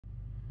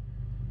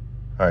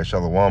All right,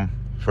 Shalom.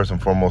 First and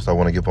foremost, I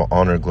want to give all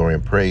honor, glory,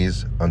 and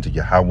praise unto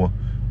Yahweh,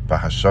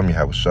 Bahasham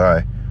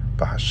Yahushai,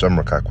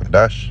 Bahasham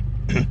Rakakwadash.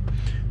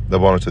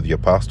 Double honor to the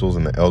apostles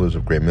and the elders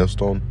of Great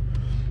Millstone.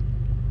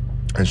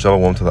 And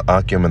shalom to the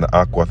Akim and the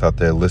Akwath out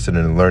there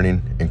listening and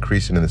learning,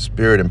 increasing in the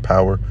spirit and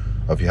power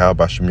of Yahweh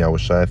Bahasham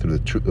Yahushai through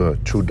the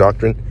true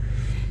doctrine.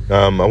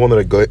 I wanted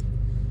to go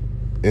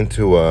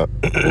into, all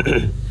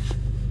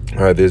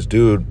right, this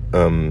dude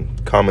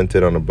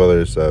commented on a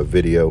brother's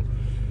video,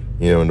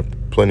 and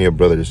plenty of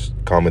brothers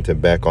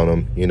commented back on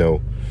him,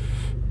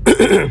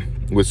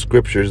 with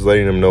scriptures,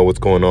 letting them know what's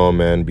going on,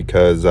 man,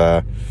 because,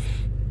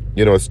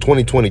 it's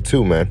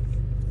 2022, man.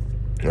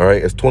 All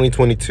right, it's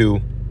 2022,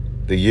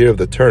 the year of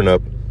the turn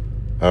up,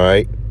 all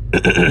right,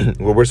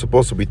 where we're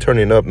supposed to be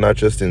turning up, not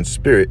just in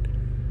spirit,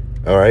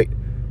 all right,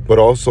 but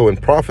also in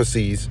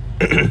prophecies,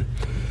 that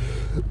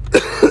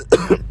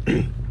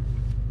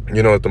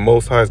the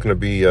Most High is going to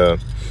be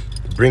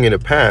bringing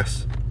it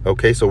past.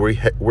 Okay, so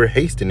we're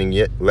hastening.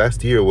 Yet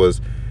last year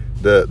was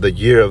the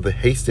year of the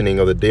hastening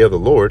of the day of the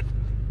Lord.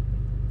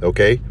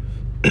 Okay,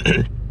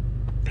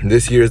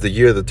 this year is the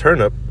year of the turn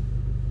up.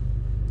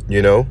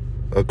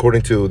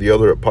 According to the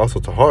other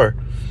apostle Tahar.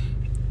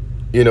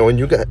 And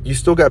you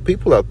still got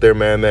people out there,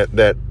 man,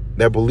 that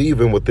believe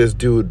in what this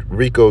dude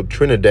Rico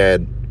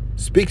Trinidad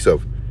speaks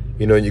of.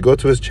 You go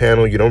to his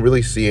channel, you don't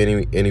really see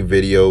any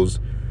videos.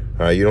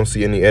 You don't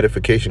see any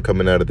edification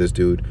coming out of this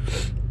dude.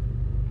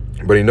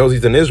 But he knows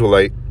he's an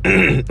Israelite,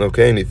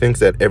 okay, and he thinks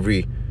that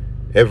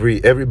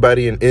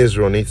everybody in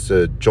Israel needs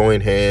to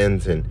join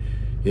hands and,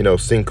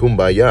 sing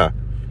Kumbaya,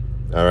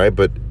 all right?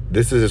 But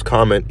this is his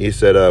comment. He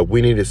said,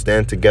 we need to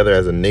stand together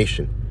as a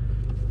nation,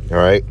 all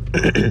right?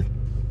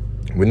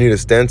 We need to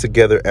stand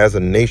together as a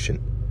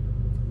nation,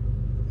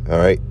 all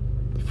right?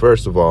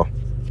 First of all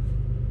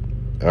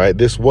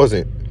this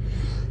wasn't,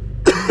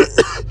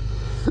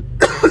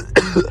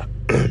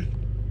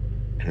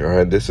 all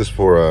right, this is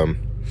for,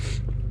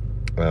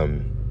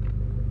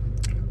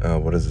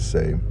 what does it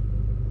say?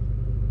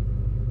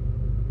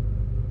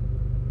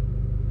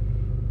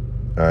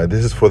 All right,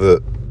 this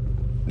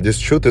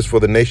truth is for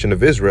the nation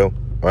of Israel,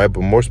 all right,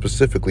 but more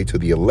specifically to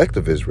the elect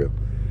of Israel.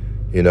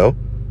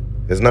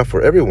 It's not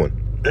for everyone.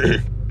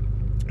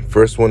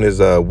 First one is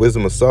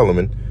Wisdom of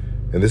Solomon,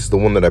 and this is the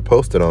one that I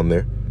posted on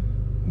there.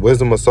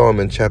 Wisdom of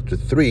Solomon, chapter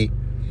 3,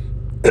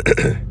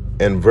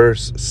 and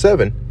verse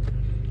 7.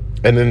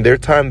 And in their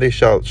time they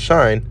shall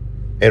shine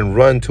and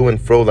run to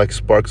and fro like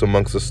sparks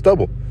amongst the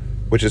stubble,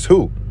 which is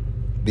who?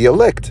 The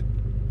elect.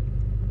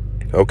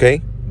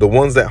 Okay? The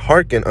ones that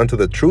hearken unto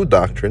the true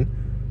doctrine.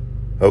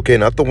 Okay?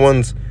 Not the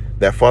ones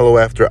that follow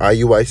after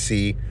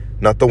IUIC,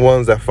 not the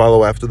ones that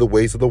follow after the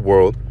ways of the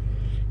world.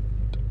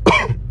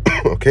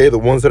 Okay? The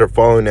ones that are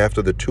following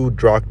after the true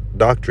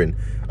doctrine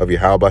of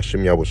Yahweh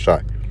Bahasham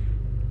Yahushai.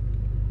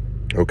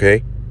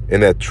 Okay?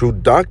 And that true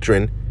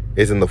doctrine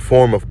is in the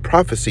form of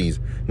prophecies.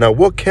 Now,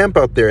 what camp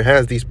out there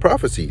has these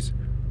prophecies?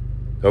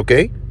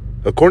 Okay,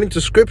 according to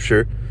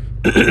scripture,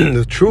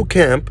 the true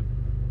camp,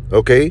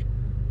 okay,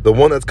 the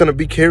one that's going to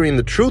be carrying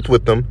the truth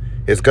with them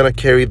is going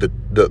to carry the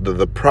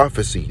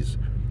prophecies.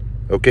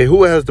 Okay,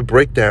 who has the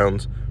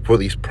breakdowns for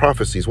these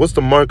prophecies? What's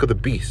the mark of the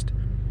beast?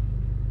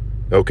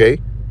 Okay,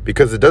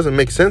 because it doesn't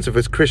make sense if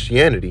it's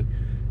Christianity,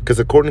 because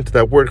according to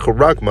that word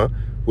charagma,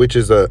 which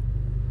is a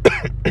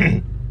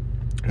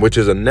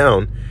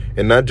noun,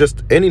 and not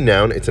just any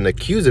noun, it's an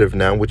accusative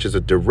noun, which is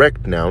a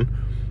direct noun.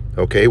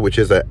 Okay, which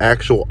is an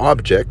actual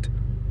object.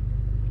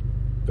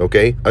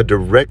 Okay, a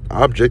direct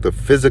object, a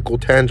physical,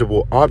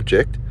 tangible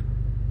object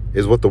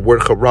is what the word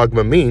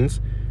charagma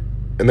means.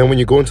 And then when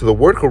you go into the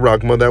word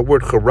charagma, that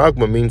word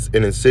charagma means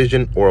an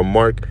incision or a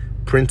mark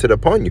printed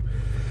upon you.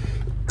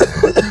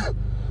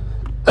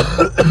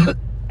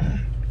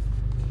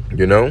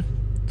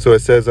 So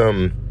it says,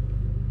 and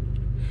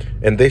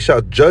they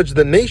shall judge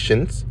the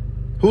nations.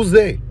 Who's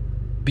they?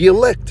 The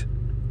elect.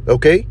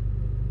 Okay,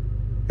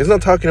 it's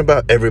not talking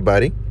about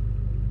everybody.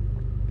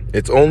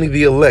 It's only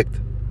the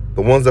elect,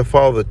 the ones that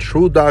follow the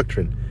true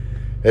doctrine.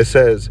 It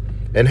says,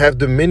 and have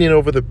dominion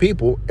over the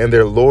people, and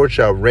their Lord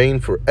shall reign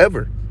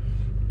forever.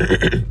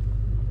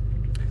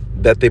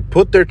 That they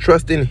put their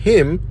trust in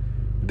him,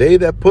 they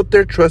that put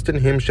their trust in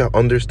him shall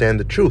understand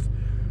the truth.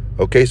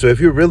 Okay, so if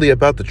you're really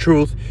about the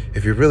truth,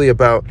 if you're really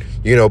about,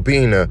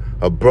 being a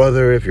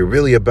brother, if you're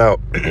really about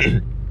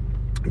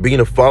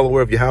being a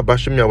follower of Yahweh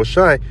Bahasham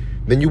Yahushai,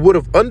 then you would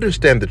have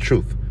understand the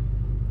truth.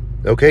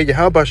 Okay,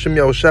 Yahweh Bahasham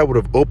Yahushai would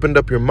have opened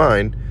up your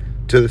mind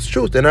to this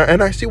truth. And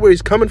I see where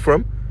he's coming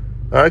from,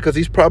 all right, because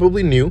he's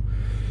probably new.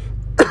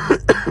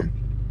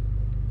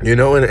 And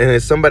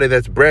as somebody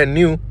that's brand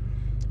new,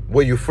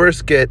 what you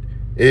first get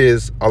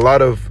is a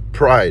lot of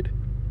pride.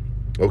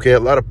 Okay, a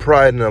lot of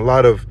pride and a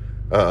lot of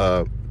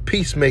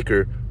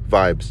peacemaker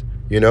vibes,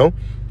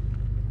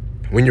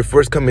 When you're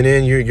first coming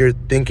in, you're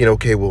thinking,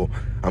 okay, well,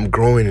 I'm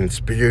growing in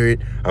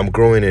spirit, I'm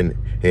growing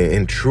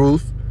in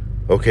truth,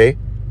 okay?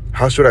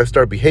 How should I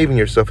start behaving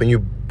yourself? And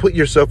you put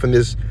yourself in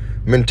this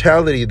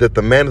mentality that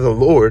the man of the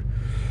Lord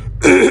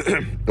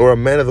or a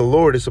man of the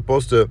Lord is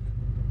supposed to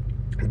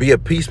be a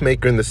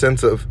peacemaker in the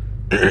sense of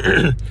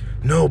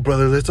No,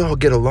 brother, let's all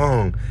get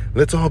along.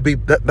 Let's all be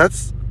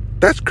that's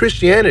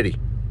Christianity.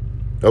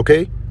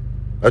 Okay?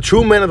 A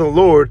true man of the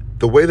Lord,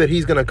 the way that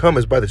he's going to come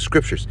is by the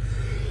scriptures.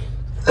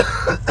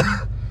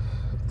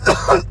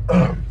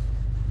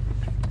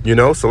 You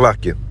know,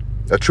 Salakia.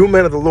 A true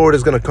man of the Lord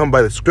is going to come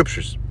by the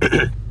scriptures.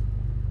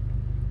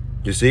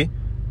 You see?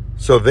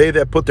 So they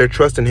that put their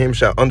trust in him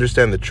shall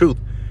understand the truth,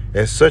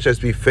 and such as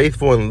be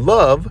faithful in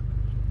love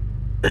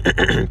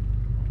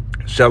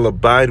shall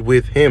abide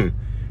with him.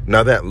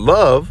 Now that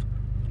love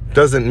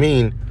doesn't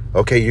mean,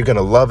 okay, you're going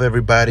to love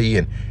everybody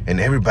and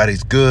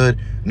everybody's good.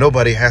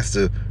 Nobody has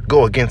to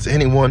go against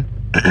anyone.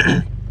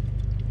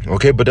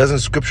 Okay, but doesn't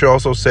scripture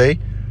also say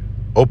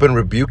open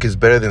rebuke is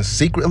better than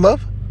secret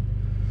love?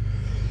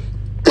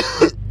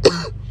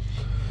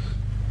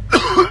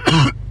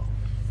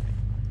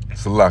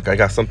 Salak, I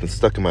got something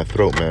stuck in my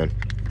throat, man.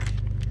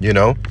 You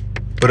know?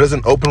 But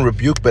isn't open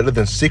rebuke better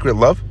than secret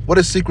love? What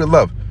is secret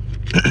love?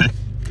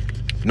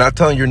 Not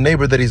telling your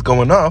neighbor that he's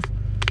going off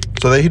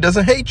so that he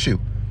doesn't hate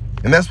you.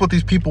 And that's what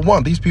these people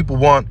want. These people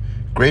want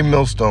gray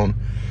millstone,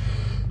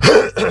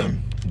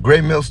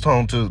 gray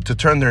millstone to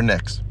turn their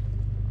necks,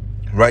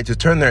 right? To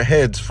turn their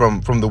heads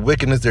from the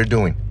wickedness they're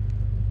doing.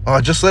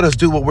 Just let us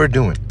do what we're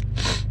doing.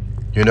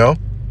 You know?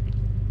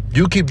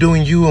 You keep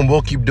doing you and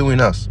we'll keep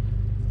doing us.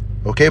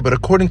 Okay, but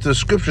according to the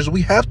scriptures,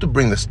 we have to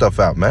bring this stuff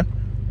out, man.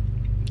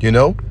 You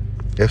know?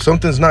 If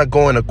something's not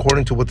going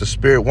according to what the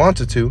Spirit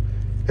wants it to,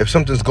 if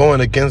something's going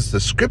against the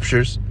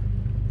scriptures,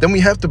 then we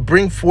have to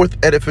bring forth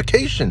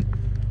edification.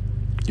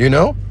 You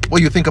know?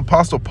 Well, you think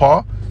Apostle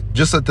Paul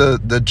just let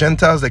the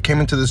Gentiles that came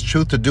into this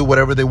truth to do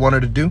whatever they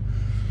wanted to do?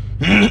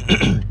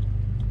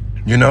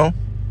 You know?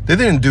 They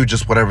didn't do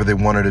just whatever they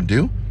wanted to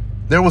do.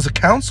 There was a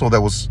council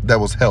that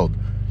was held.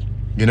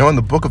 You know, in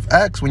the book of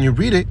Acts, when you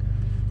read it,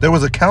 there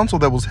was a council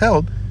that was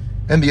held,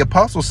 and the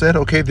apostle said,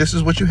 okay, this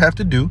is what you have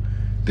to do.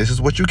 This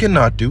is what you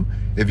cannot do.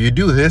 If you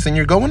do this, and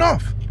you're going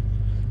off.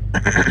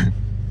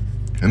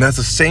 And that's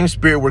the same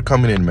spirit we're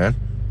coming in, man.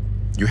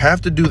 You have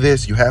to do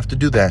this, you have to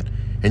do that,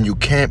 and you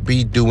can't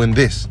be doing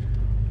this.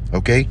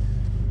 Okay?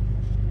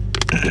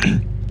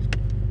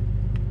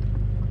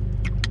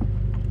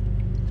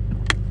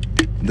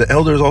 The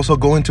elders also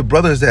go into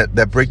brothers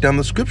that break down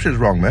the scriptures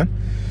wrong, man.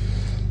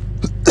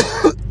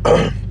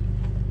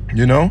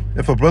 You know,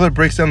 if a brother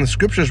breaks down the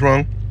scriptures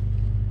wrong,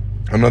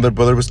 another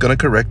brother was going to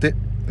correct it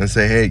and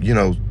say, hey, you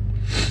know,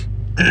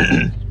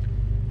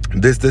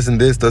 this, and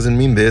this doesn't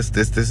mean this,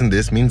 and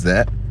this means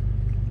that.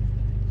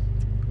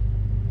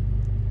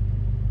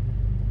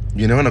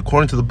 You know, and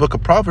according to the book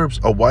of Proverbs,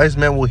 a wise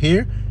man will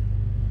hear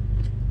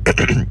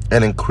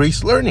and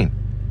increase learning.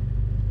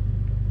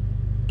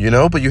 You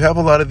know, but you have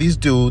a lot of these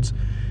dudes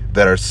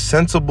that are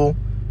sensible,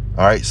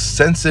 all right,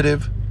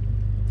 sensitive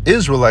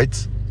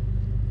Israelites,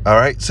 all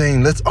right,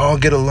 saying, let's all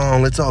get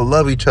along, let's all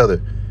love each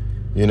other,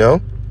 you know?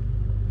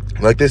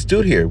 Like this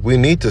dude here, we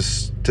need to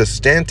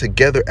stand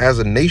together as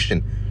a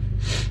nation.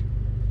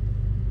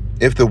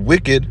 If the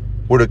wicked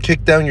were to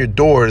kick down your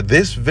door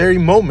this very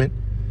moment,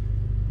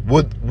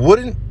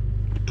 wouldn't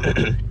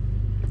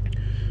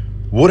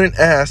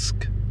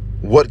ask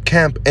what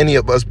camp any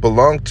of us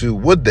belong to,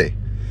 would they?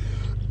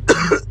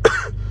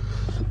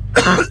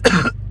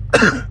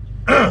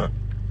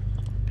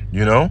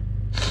 You know?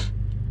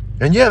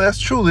 And yeah, that's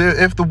true.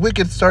 If the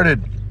wicked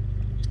started,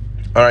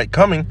 all right,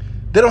 coming,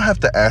 they don't have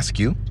to ask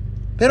you.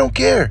 They don't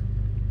care.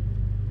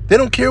 They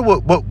don't care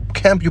what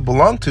camp you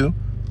belong to.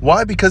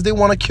 Why? Because they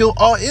want to kill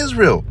all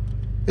Israel.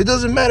 It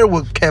doesn't matter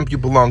what camp you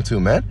belong to,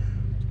 man.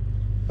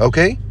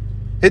 Okay?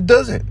 It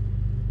doesn't.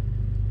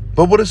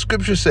 But what does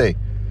scripture say?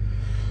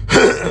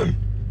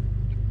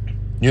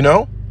 You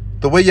know?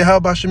 The way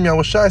Yahweh Hashem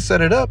Yahushai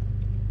set it up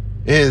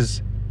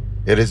is,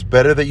 it is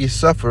better that you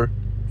suffer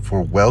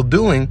for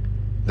well-doing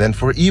than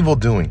for evil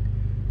doing.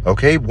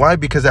 Okay? Why?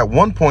 Because at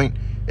one point,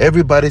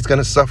 everybody's going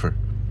to suffer.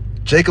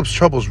 Jacob's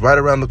trouble's right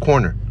around the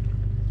corner.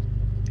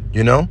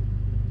 You know?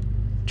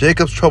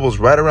 Jacob's trouble's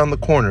right around the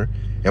corner,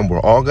 and we're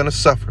all going to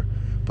suffer.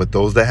 But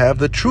those that have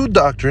the true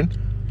doctrine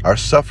are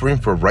suffering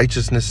for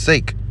righteousness'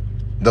 sake.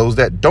 Those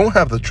that don't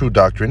have the true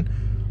doctrine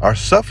are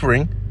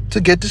suffering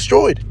to get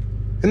destroyed.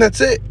 And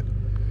that's it.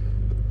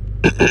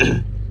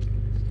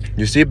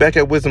 You see, back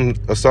at Wisdom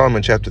of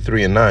Solomon chapter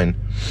 3 and 9,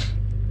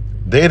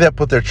 they that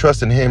put their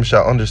trust in him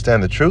shall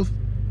understand the truth,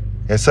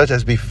 and such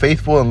as be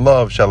faithful in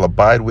love shall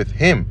abide with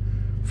him.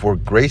 For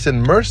grace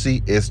and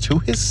mercy is to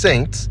his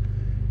saints,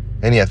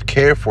 and he hath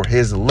care for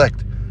his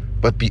elect.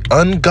 But the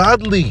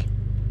ungodly,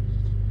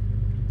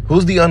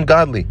 who's the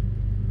ungodly?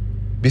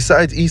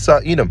 Besides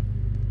Esau, Edom,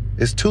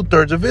 is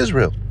 2/3 of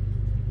Israel.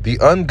 The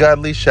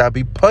ungodly shall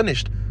be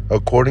punished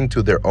according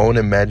to their own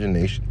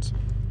imaginations,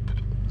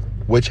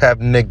 which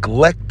have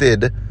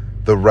neglected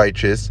the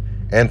righteous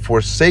and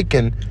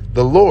forsaken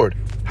the Lord.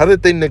 How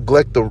did they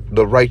neglect the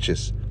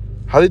righteous?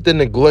 How did they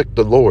neglect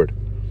the Lord?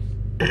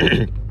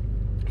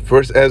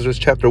 First Ezra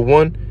chapter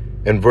 1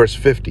 and verse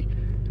 50.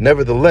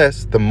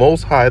 Nevertheless, the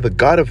Most High, the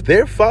God of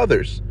their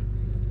fathers,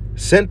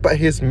 sent by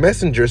his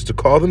messengers to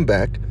call them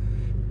back,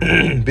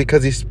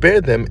 because he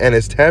spared them, and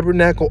his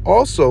tabernacle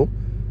also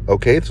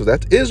Okay, so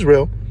that's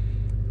Israel.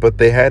 But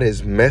they had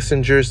his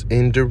messengers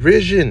in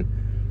derision.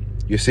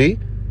 You see?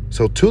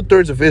 So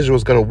 2/3 of Israel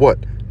is going to what?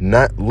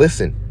 Not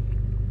listen.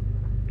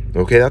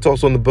 Okay, that's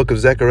also in the book of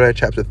Zechariah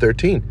chapter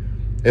 13.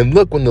 And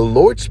look, when the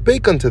Lord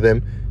spake unto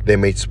them, they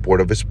made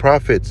sport of his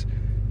prophets.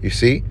 You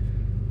see?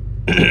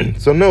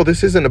 So no,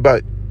 this isn't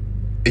about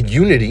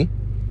unity.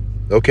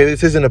 Okay,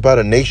 this isn't about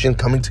a nation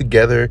coming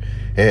together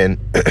and,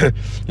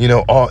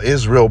 all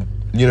Israel,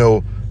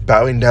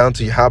 bowing down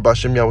to Yahweh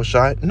Hashem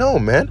Yahushai. No,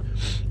 man.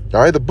 All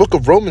right, the book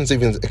of Romans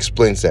even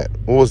explains that.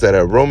 What was that?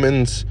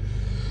 Romans...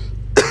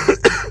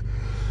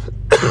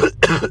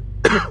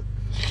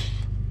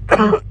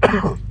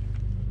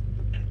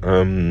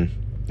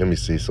 let me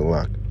see,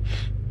 Salak.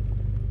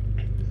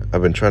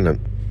 I've been trying to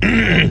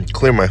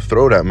clear my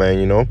throat out,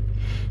 man,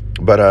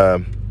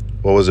 But,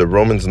 what was it?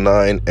 Romans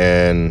 9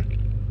 and...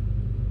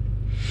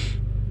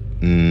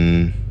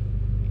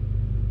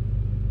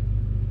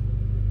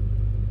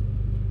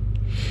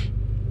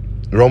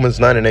 Romans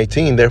 9 and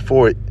 18,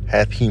 therefore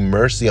hath he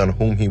mercy on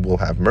whom he will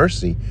have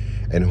mercy,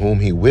 and whom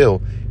he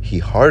will, he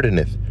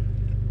hardeneth.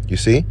 You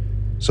see?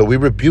 So we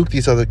rebuke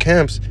these other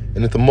camps,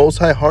 and if the Most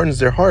High hardens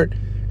their heart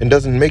and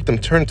doesn't make them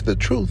turn to the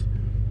truth,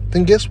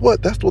 then guess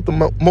what? That's what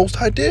the Most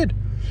High did.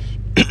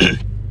 It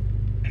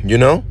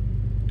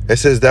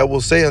says, thou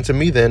wilt say unto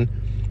me then,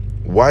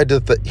 why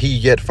doth he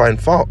yet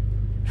find fault?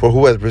 For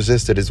who hath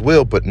resisted his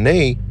will? But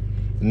nay,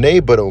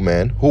 but, O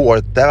man, who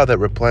art thou that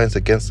repliest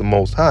against the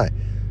Most High?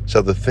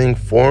 Shall the thing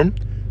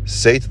formed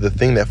say to the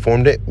thing that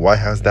formed it, why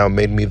hast thou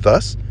made me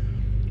thus?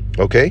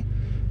 Okay?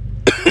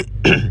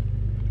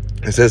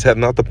 It says, have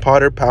not the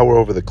potter power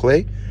over the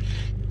clay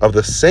of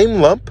the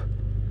same lump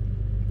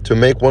to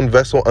make one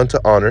vessel unto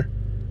honor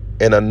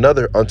and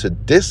another unto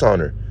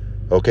dishonor?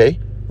 Okay?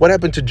 What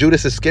happened to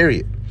Judas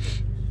Iscariot?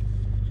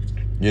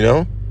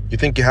 You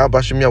think Yahweh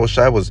Hashem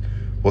Yahushai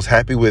was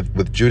happy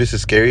with Judas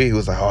Iscariot? He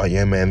was like, oh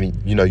yeah,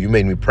 man, you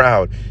made me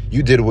proud.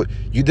 You did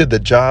the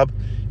job,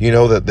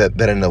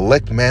 that an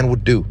elect man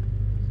would do.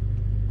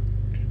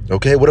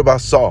 Okay, what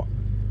about Saul?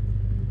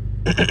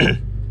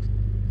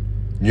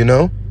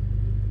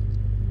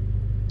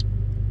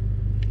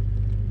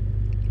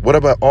 What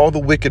about all the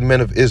wicked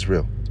men of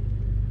Israel?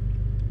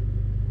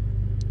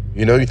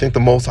 You think the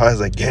Most High is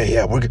like,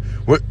 yeah, we're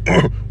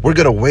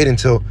gonna wait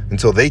until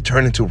they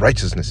turn into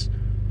righteousness.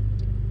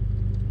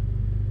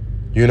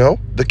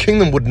 The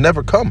kingdom would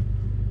never come.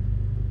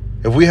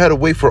 If we had to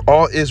wait for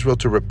all Israel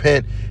to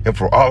repent and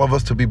for all of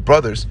us to be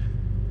brothers,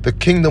 the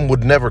kingdom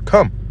would never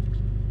come.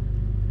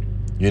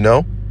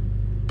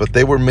 But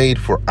they were made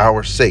for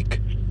our sake.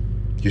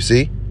 You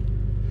see?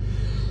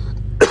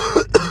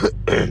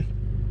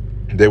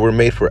 They were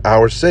made for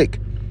our sake.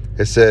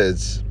 It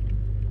says,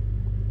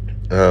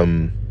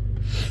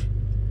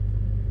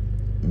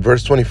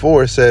 verse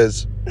 24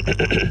 says,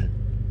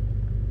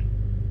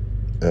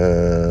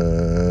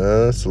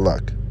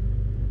 Salak.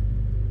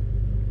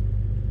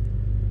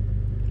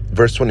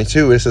 Verse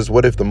 22, it says,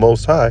 what if the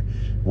Most High,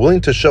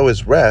 willing to show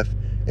his wrath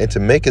and to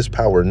make his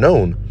power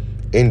known,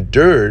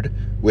 endured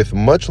with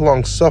much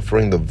long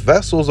suffering the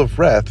vessels of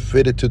wrath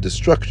fitted to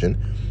destruction,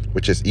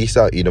 which is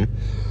Esau, Edom,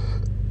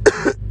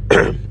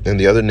 and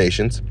the other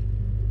nations,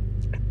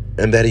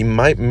 and that he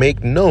might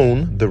make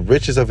known the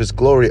riches of his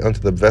glory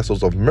unto the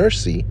vessels of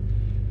mercy,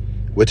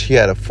 which he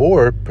had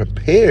afore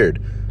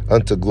prepared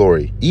unto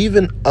glory,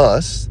 even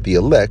us, the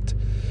elect,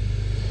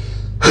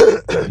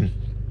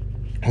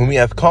 whom he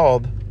hath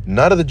called,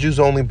 not of the Jews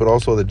only, but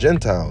also of the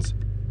Gentiles,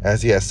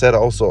 as he has said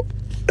also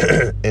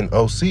in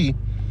OC,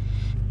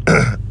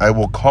 I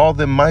will call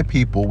them my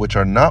people, which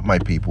are not my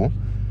people.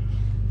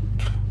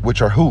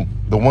 Which are who?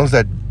 The ones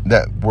that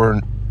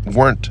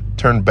weren't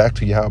turned back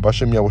to Yahweh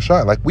Hashem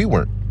Yahushai, like we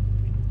weren't,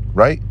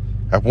 right?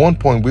 At one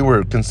point, we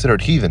were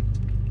considered heathen.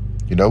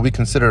 We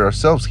considered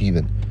ourselves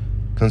heathen,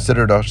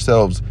 considered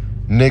ourselves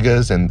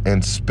niggas and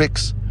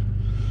spics,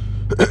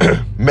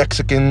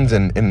 Mexicans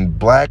and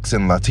blacks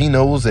and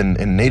Latinos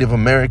and Native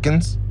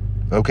Americans,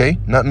 okay?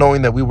 Not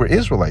knowing that we were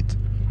Israelites.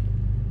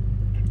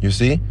 You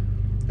see?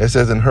 It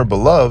says, in her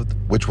beloved,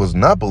 which was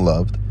not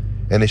beloved,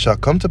 and it shall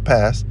come to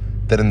pass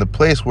that in the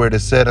place where it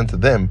is said unto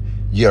them,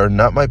 ye are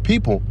not my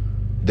people,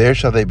 there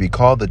shall they be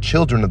called the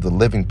children of the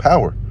living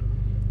power.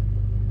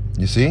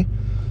 You see?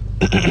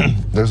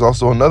 There's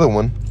also another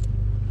one.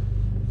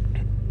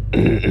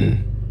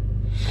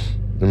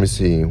 Let me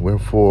see.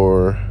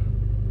 Wherefore,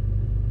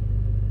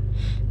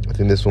 I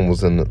think this one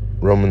was in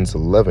Romans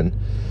 11.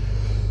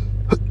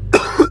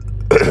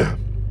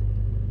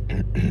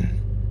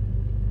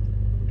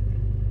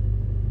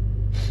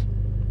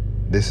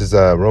 This is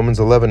Romans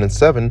 11 and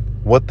 7.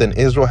 What then?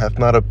 Israel hath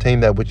not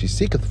obtained that which he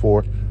seeketh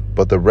for,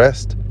 but the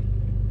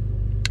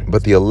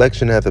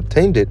election hath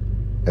obtained it,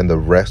 and the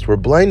rest were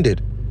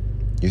blinded.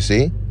 You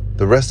see?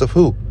 The rest of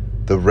who?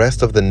 The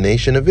rest of the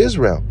nation of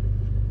Israel.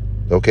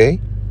 Okay?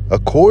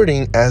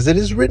 According as it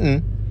is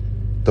written,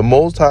 the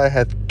Most High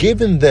hath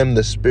given them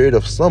the spirit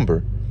of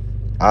slumber,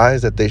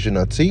 eyes that they should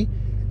not see,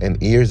 and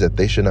ears that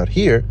they should not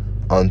hear,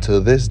 unto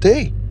this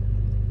day.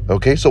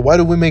 Okay? So why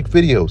do we make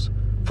videos?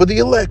 For the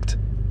elect.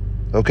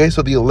 Okay,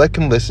 so the elect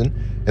can listen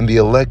and the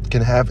elect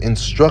can have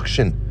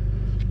instruction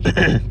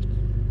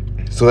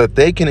so that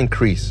they can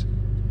increase.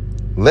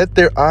 Let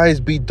their eyes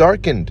be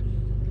darkened,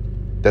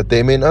 that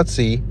they may not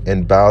see,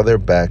 and bow their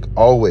back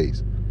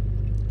always.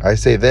 I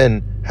say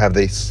then, have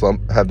they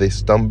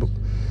stumbled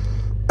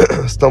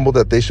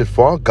that they should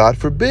fall? God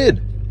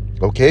forbid.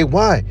 Okay,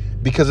 why?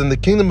 Because in the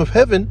kingdom of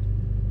heaven,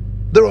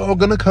 they're all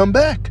going to come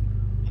back.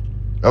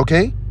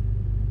 Okay?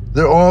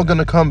 They're all going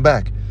to come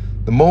back.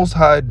 The Most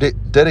High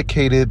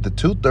dedicated the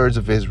 2/3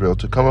 of Israel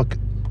to come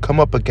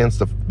up against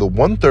the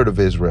 1/3 of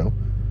Israel,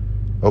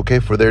 okay,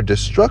 for their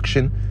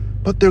destruction,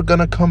 but they're going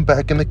to come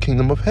back in the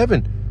kingdom of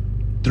heaven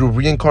through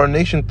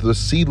reincarnation, through the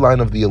seed line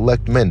of the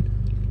elect men.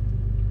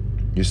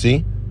 You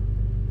see?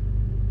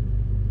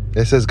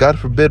 It says, God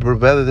forbid, but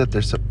rather that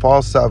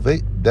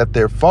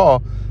their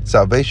fall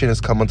salvation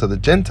is come unto the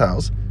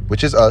Gentiles,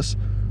 which is us,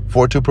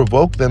 for to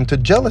provoke them to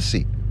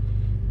jealousy.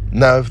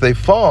 Now, if they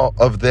fall,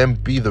 of them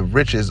be the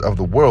riches of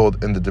the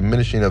world, and the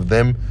diminishing of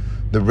them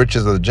the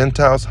riches of the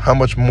Gentiles, how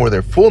much more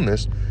their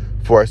fullness?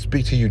 For I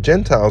speak to you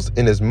Gentiles,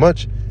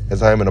 inasmuch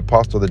as I am an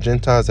apostle of the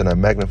Gentiles, and I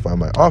magnify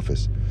my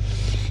office.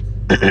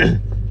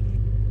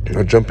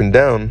 Now, jumping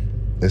down,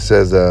 it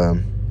says,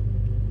 let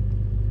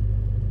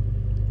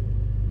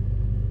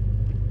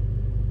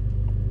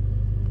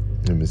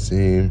me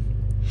see.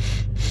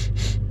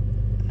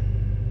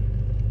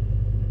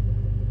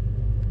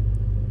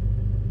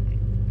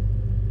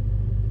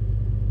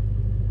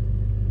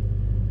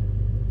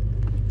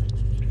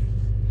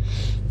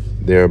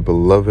 They are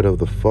beloved of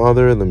the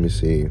Father. Let me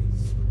see.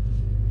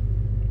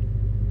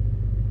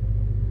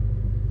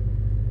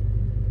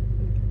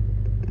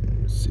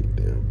 Let's see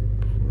there.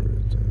 Before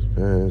the times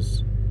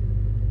pass.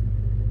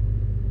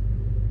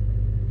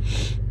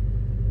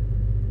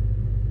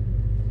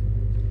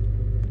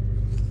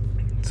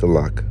 It's a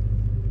lock.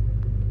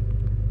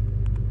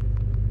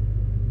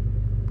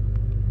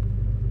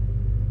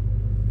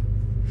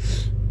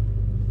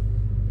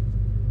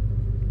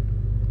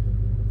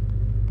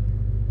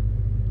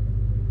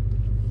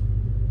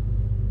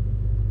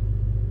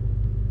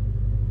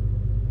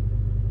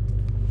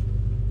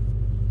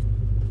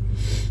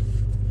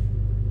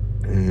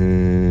 Let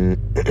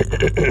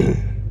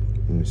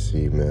me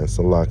see, man. It's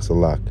a lock.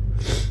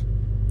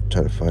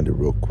 Try to find it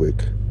real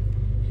quick.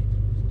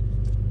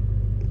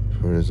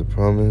 For it is a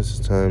promise,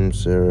 time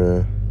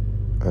Sarah,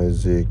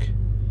 Isaac.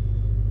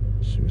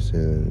 Should we say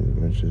that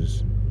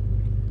riches?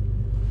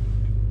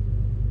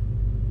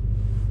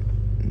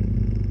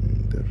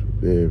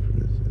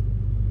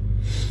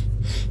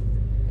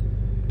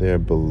 They are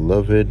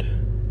beloved.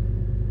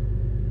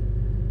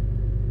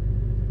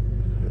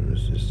 Let me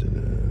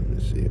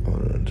see.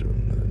 Honor unto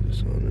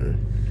dishonor.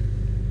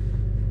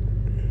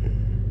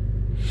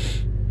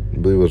 I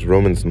believe it was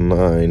Romans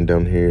 9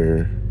 down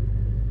here.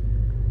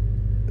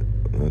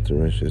 Not the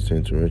righteous,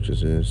 saints and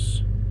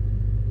righteousness.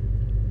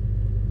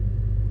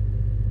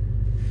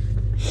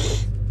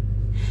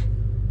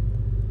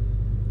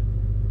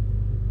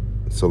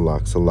 It's a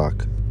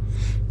lock.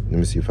 Let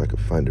me see if I can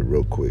find it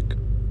real quick.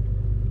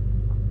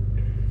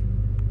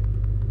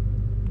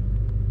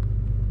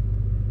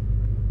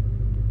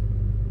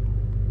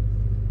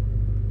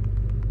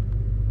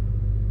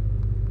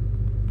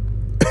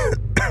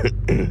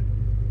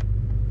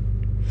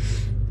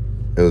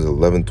 It was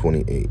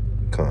 11:28.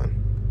 Con.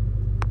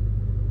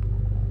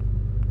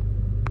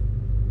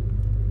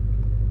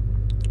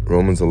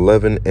 Romans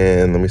 11,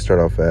 and let me start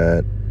off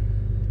at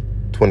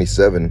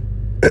 27.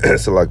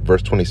 So like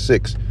verse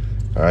 26.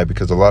 All right,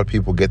 because a lot of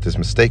people get this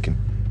mistaken.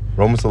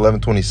 Romans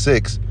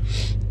 11:26.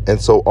 And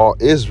so all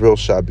Israel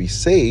shall be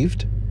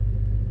saved.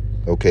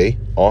 Okay,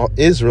 all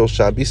Israel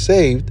shall be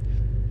saved,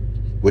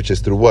 which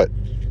is through what?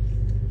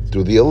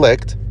 Through the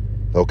elect.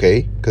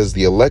 Okay, because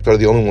the elect are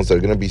the only ones that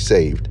are going to be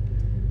saved.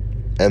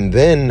 And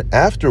then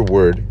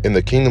afterward, in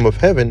the kingdom of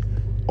heaven,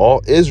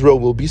 all Israel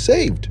will be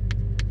saved.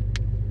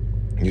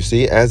 You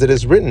see, as it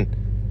is written,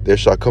 there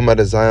shall come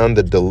out of Zion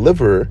the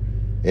deliverer,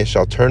 and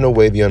shall turn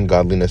away the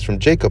ungodliness from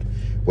Jacob.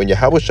 When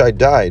Yahushua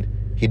died,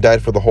 he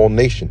died for the whole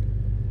nation.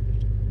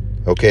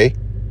 Okay?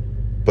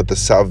 But the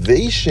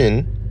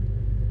salvation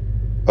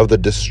of the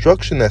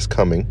destruction that's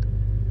coming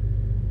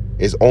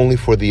is only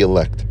for the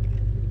elect.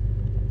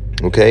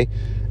 Okay?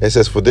 It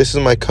says, for this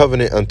is my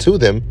covenant unto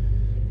them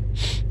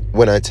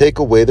when I take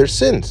away their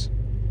sins.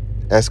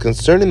 As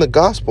concerning the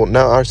gospel,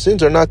 now our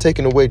sins are not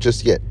taken away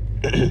just yet.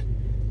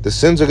 The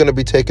sins are going to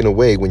be taken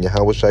away when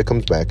Yahushua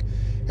comes back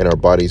and our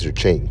bodies are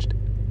changed.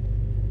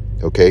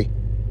 Okay?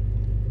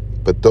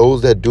 But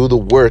those that do the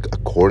work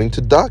according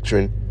to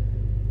doctrine,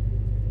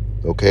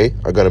 okay,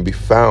 are going to be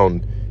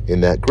found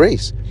in that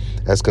grace.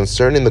 As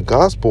concerning the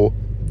gospel,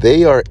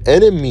 they are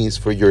enemies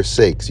for your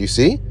sakes. You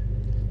see?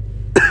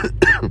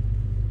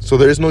 So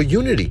there is no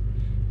unity.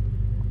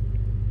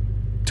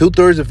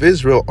 2/3 of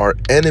Israel are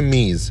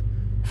enemies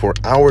for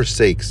our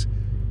sakes.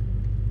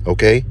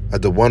 Okay?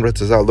 At the one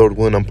Retzazah, Lord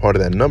willing, I'm part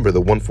of that number,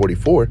 the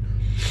 144.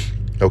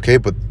 Okay?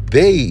 But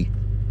they,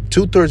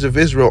 2/3 of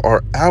Israel,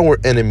 are our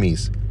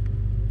enemies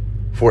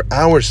for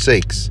our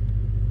sakes.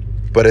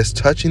 But as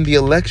touching the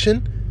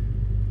election,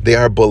 They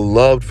are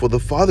beloved for the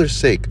Father's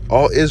sake.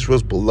 All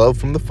Israel's beloved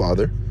from the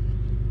Father.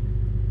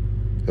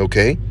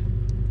 Okay?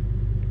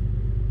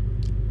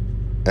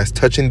 As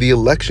touching the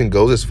election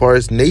goes, as far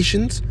as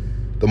nations,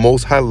 the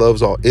Most High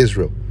loves all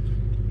Israel.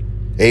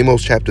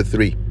 Amos chapter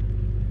 3.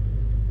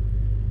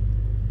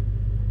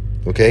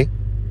 Okay?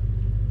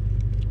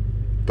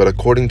 But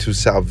according to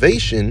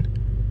salvation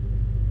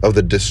of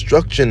the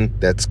destruction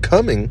that's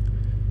coming,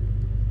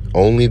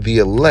 only the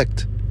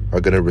elect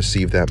are going to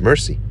receive that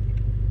mercy.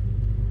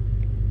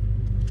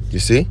 You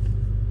see?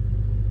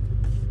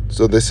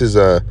 So this is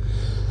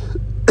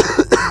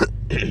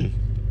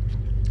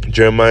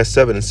Jeremiah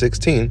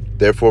 7:16.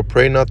 Therefore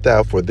pray not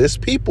thou for this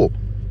people,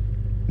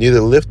 neither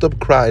lift up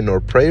cry nor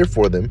prayer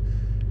for them,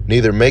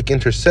 neither make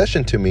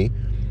intercession to me,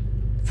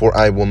 for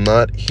I will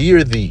not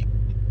hear thee.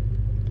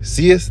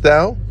 Seest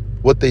thou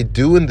what they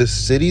do in the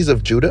cities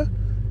of Judah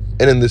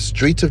and in the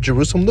streets of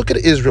Jerusalem? Look at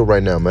Israel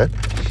right now, man.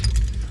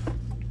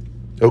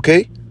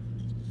 Okay?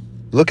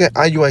 Look at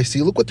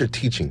IUIC. Look what they're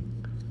teaching.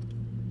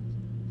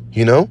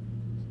 You know?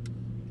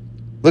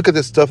 Look at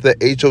the stuff that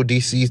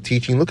HODC is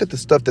teaching. Look at the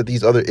stuff that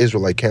these other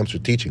Israelite camps are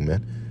teaching,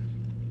 man.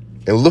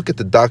 And look at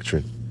the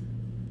doctrine.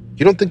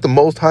 You don't think the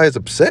Most High is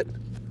upset?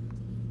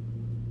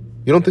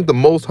 You don't think the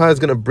Most High is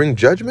going to bring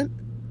judgment?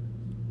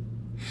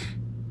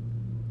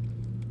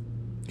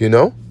 You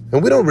know?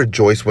 And we don't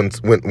rejoice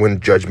when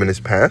judgment is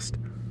passed.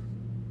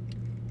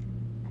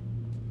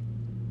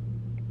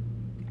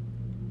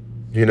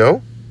 You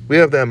know? We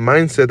have that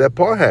mindset that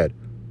Paul had.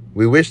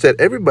 We wish that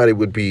everybody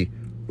would be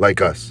like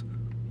us.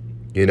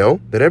 You know?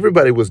 That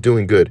everybody was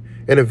doing good.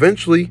 And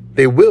eventually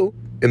they will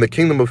in the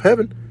kingdom of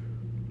heaven.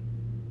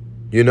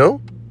 You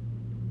know?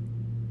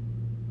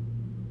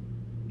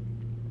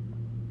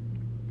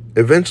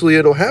 Eventually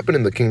it'll happen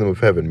in the kingdom of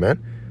heaven,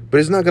 man. But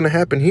it's not going to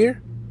happen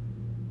here.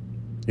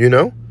 You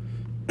know?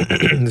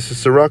 This is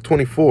Sirach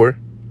 24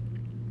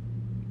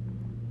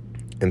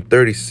 and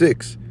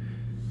 36.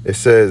 It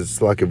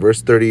says, like in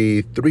verse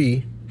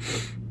 33,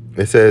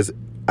 it says,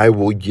 I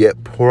will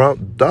yet pour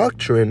out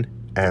doctrine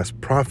as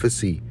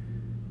prophecy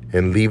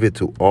and leave it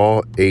to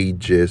all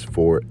ages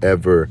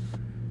forever.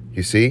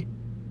 You see?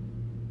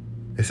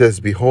 It says,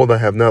 behold, I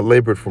have not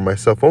labored for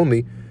myself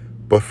only,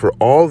 but for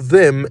all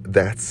them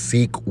that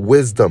seek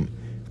wisdom,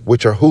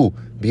 which are who?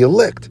 The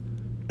elect.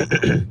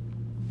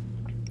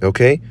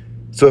 Okay?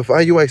 So if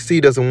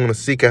IUIC doesn't want to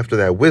seek after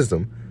that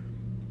wisdom,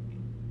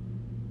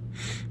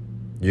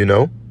 you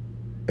know,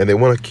 and they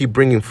want to keep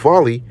bringing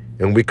folly,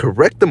 and we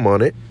correct them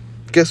on it,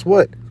 guess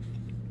what?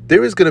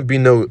 There is going to be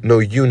no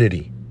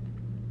unity.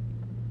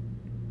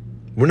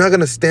 We're not going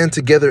to stand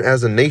together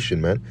as a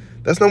nation, man.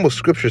 That's not what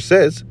Scripture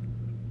says.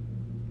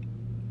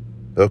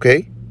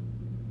 Okay?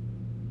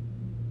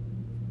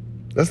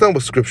 That's not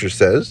what Scripture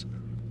says.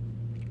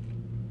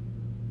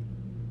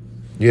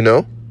 You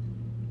know?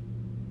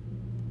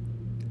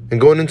 And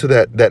going into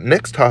that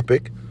next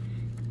topic,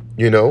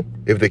 you know,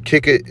 if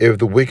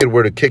the wicked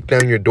were to kick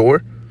down your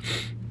door,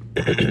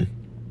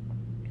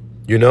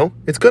 you know,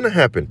 it's going to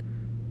happen.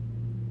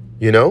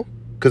 You know?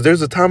 Because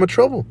there's a time of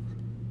trouble.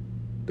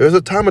 There's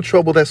a time of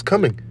trouble that's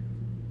coming.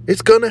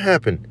 It's going to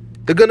happen.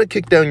 They're going to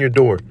kick down your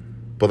door.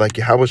 But like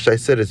Yahweh Shai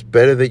said, it's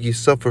better that you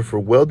suffer for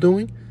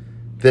well-doing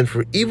than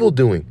for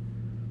evil-doing.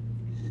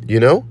 You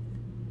know?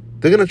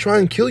 They're going to try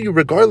and kill you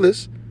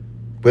regardless,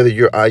 whether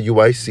you're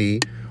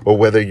IUIC or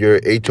whether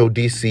you're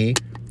HODC,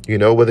 you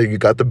know, whether you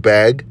got the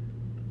bag,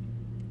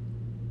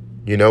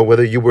 you know,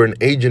 whether you were an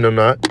agent or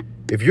not.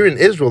 If you're an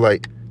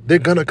Israelite, they're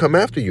going to come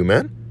after you,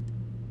 man.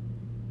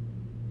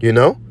 You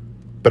know?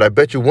 But I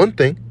bet you one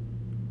thing.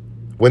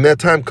 When that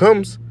time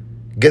comes,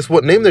 guess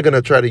what name they're going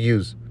to try to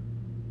use?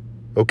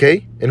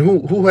 Okay? And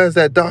who has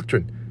that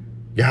doctrine?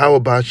 Yahweh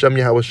Ba'ashem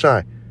Yahweh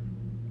Shai.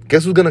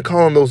 Guess who's going to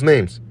call on those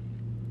names?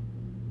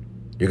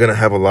 You're going to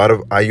have a lot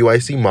of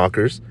IUIC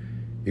mockers.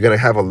 You're going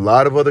to have a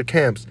lot of other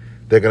camps.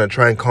 They're going to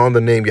try and call on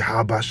the name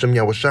Yahweh Ba'ashem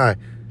Yahweh Shai.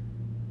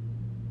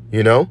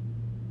 You know?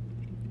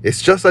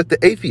 It's just like the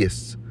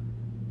atheists.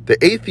 The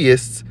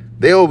atheists,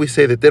 they always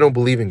say that they don't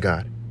believe in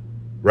God.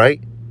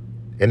 Right?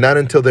 And not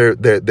until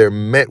they're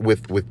met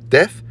with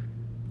death.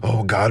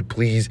 Oh, God,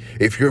 please,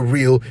 if you're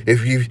real,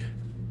 if you...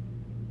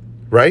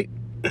 Right?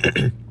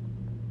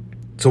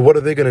 So what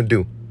are they going to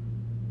do?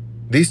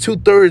 These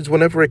 2/3,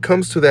 whenever it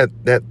comes to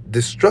that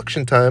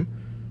destruction time,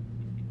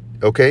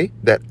 okay,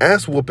 that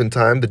ass whooping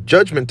time, the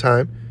judgment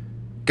time,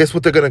 guess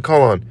what they're going to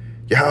call on?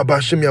 Yahweh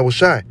Ba'ashem Yahweh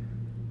Shai.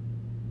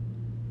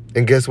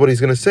 And guess what he's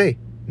going to say?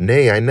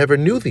 Nay, I never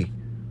knew thee.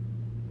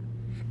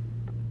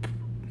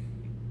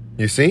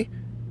 You see?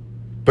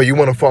 But you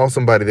want to follow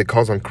somebody that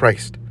calls on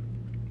Christ.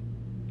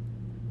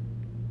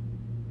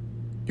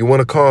 You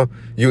want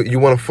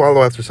to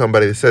follow after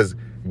somebody that says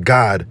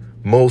God,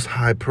 Most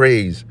High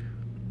praise.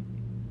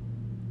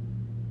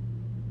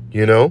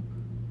 You know?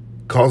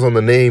 Calls on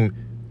the name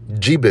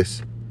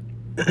Jebus.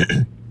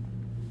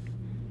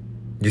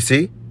 You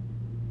see?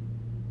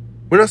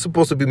 We're not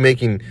supposed to be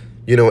making,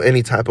 you know,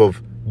 any type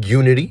of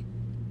unity.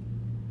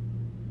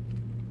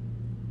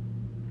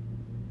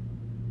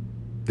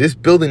 This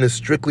building is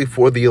strictly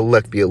for the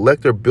elect. The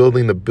elect are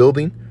building the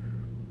building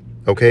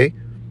okay?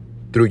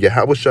 Through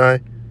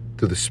Yahushai,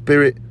 through the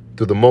Spirit,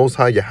 through the Most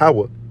High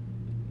Yahweh.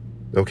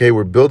 Okay,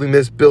 we're building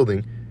this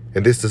building,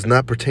 and this does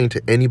not pertain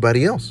to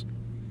anybody else.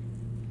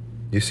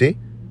 You see?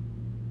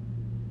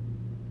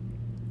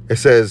 It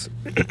says,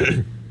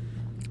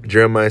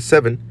 Jeremiah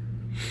 7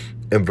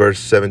 and verse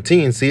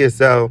 17, seest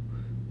thou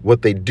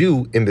what they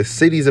do in the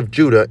cities of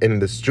Judah and in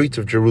the streets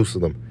of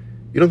Jerusalem?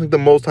 You don't think the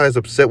Most High is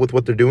upset with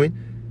what they're doing?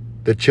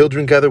 The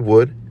children gather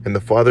wood, and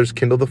the fathers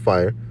kindle the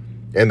fire,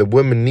 and the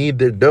women knead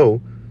their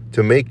dough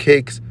to make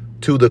cakes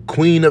to the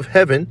Queen of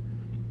Heaven,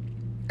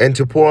 and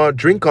to pour out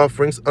drink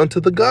offerings unto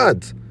the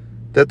gods,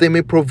 that they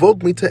may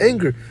provoke me to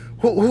anger.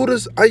 Who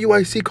does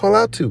IUIC call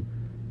out to?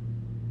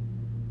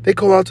 They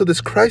call out to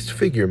this Christ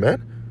figure,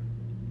 man.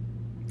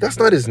 That's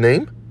not his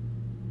name.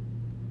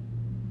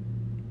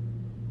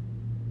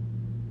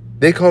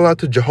 They call out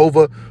to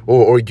Jehovah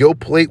or Yo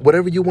Plate,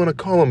 whatever you want to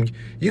call him.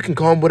 You can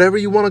call him whatever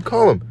you want to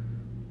call him.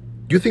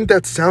 You think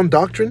that's sound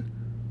doctrine?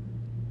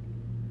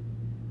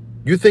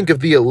 You think if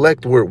the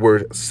elect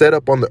were set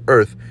up on the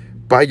earth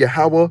by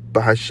Yahweh,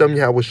 by Hashem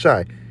Yahweh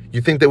Shai,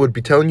 you think they would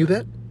be telling you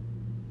that?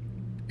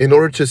 In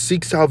order to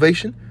seek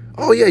salvation?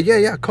 Oh,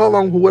 yeah. Call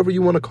on whoever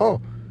you want to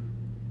call.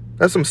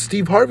 That's some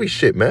Steve Harvey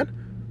shit, man.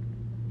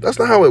 That's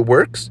not how it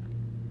works.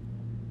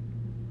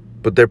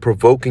 But they're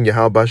provoking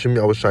Yahweh Hashem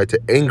Yahweh Shai to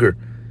anger.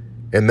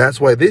 And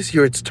that's why this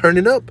year it's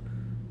turning up.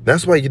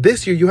 That's why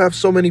this year you have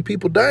so many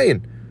people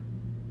dying.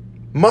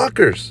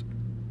 Mockers.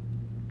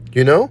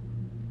 You know?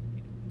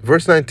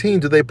 Verse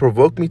 19, do they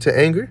provoke me to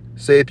anger,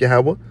 saith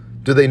Yahweh?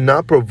 Do they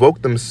not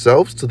provoke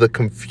themselves to the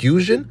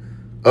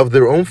confusion of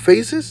their own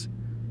faces?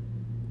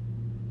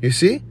 You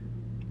see?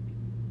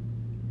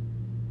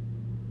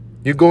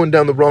 You're going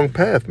down the wrong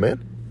path,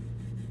 man.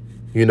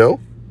 You know?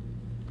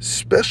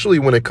 Especially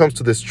when it comes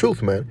to this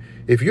truth, man.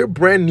 If you're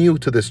brand new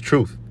to this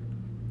truth,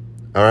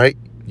 all right,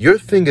 your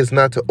thing is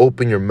not to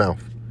open your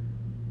mouth.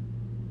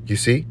 You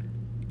see?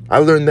 I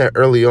learned that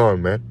early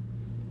on, man.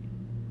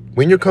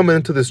 When you're coming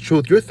into this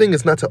truth, your thing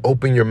is not to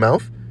open your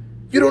mouth.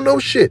 You don't know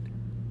shit.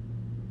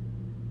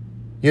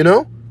 You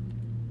know?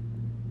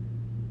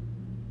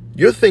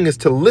 Your thing is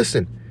to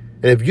listen.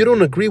 And if you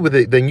don't agree with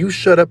it, then you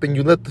shut up and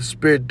you let the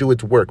Spirit do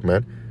its work,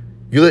 man.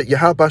 You let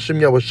Yahweh Hashem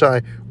Yahweh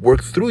Shai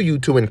work through you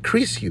to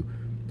increase you.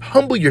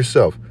 Humble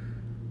yourself.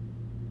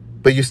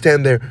 But you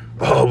stand there,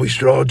 oh, we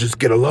should all just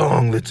get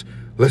along.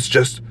 Let's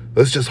just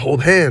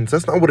hold hands.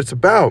 That's not what it's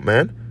about,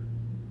 man.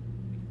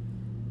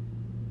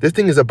 This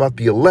thing is about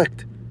the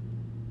elect.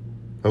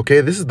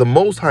 Okay, this is the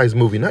Most High's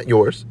movie, not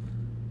yours.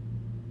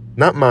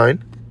 Not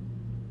mine.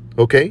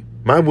 Okay,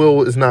 my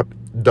will is not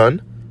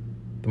done.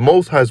 The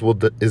Most High's will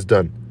is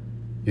done.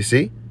 You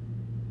see?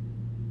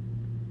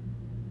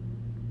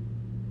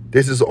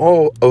 This is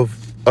all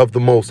of the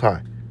Most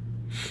High.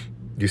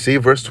 You see,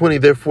 verse 20,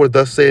 therefore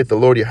thus saith the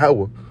Lord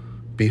Yahweh,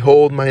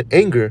 behold, mine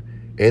anger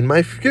and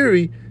my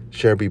fury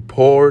shall be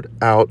poured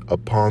out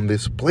upon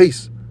this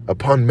place,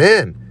 upon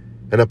man,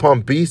 and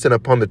upon beasts, and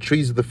upon the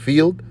trees of the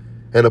field,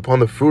 and upon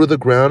the fruit of the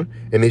ground,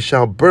 and it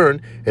shall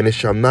burn, and it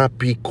shall not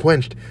be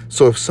quenched.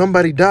 So if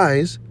somebody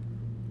dies,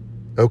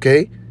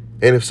 okay,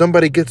 and if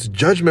somebody gets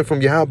judgment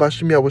from Yahweh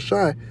Hashem Yahweh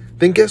Shai,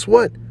 then guess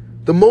what?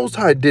 The Most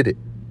High did it.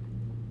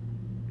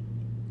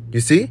 You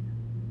see?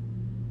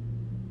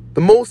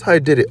 The Most High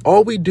did it.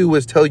 All we do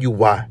is tell you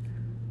why.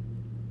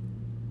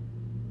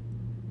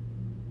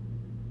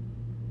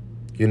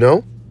 You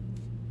know?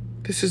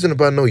 This isn't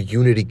about no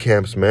unity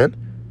camps, man.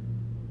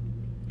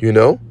 You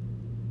know?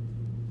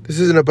 This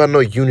isn't about no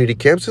unity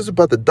camps. This is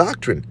about the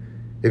doctrine.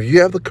 If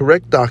you have the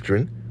correct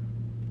doctrine,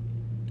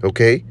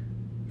 okay,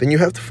 then you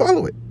have to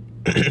follow it.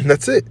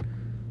 That's it.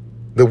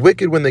 The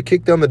wicked, when they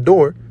kick down the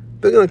door,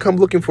 they're going to come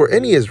looking for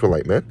any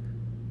Israelite, man.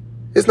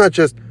 It's not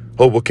just,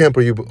 oh, what camp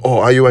are you? Oh,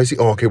 IUIC.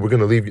 Oh, okay, we're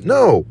going to leave you.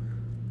 No.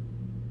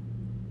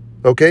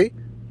 Okay?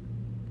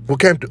 What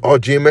camp? Oh,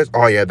 GMS.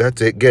 Oh, yeah,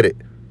 that's it. Get it.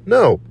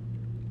 No.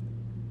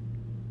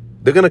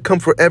 They're going to come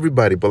for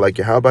everybody. But like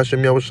Yahweh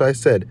Hashem Yahweh Shai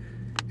said,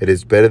 it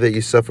is better that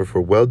you suffer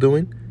for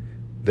well-doing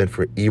than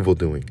for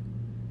evil-doing.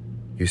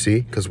 You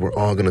see? Because we're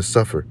all going to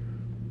suffer.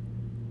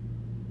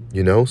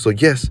 You know? So,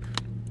 yes,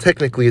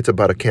 technically it's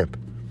about a camp.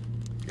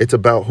 It's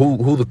about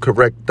who the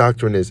correct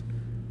doctrine is,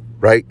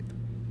 right?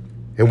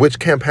 And which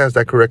camp has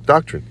that correct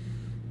doctrine?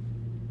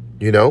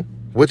 You know?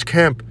 Which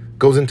camp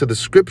goes into the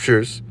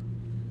scriptures,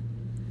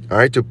 all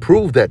right, to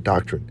prove that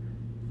doctrine,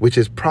 which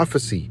is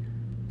prophecy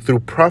through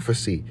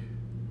prophecy.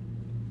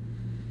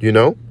 You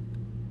know?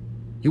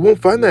 You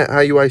won't find that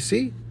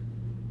IUIC.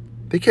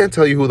 They can't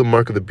tell you who the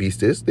mark of the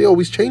beast is. They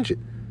always change it.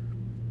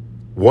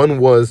 One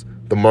was,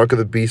 the mark of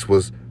the beast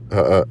was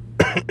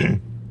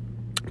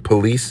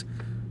police,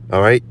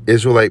 all right?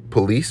 Israelite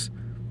police.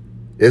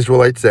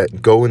 Israelites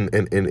that go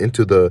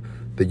into the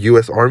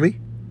U.S. Army.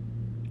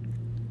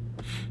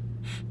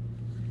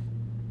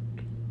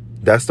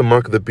 That's the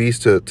mark of the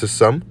beast to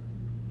some.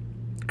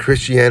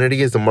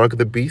 Christianity is the mark of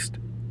the beast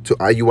to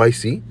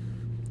IUIC.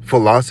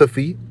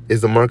 Philosophy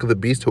is the mark of the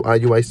beast to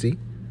IUIC.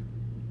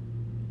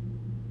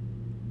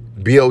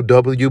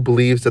 BOW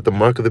believes that the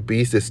mark of the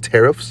beast is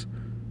tariffs.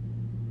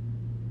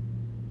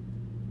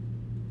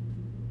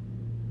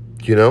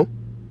 You know,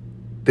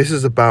 this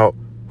is about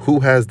who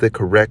has the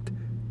correct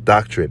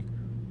doctrine,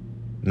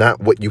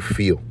 not what you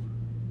feel.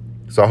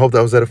 So I hope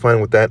that was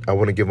edifying. With that, I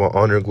want to give all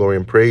honor, glory,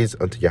 and praise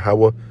unto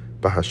Yahweh,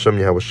 Bahashem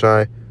Yahweh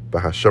Shai,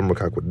 Bahashem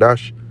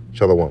Rakakwadash.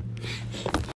 Shalom.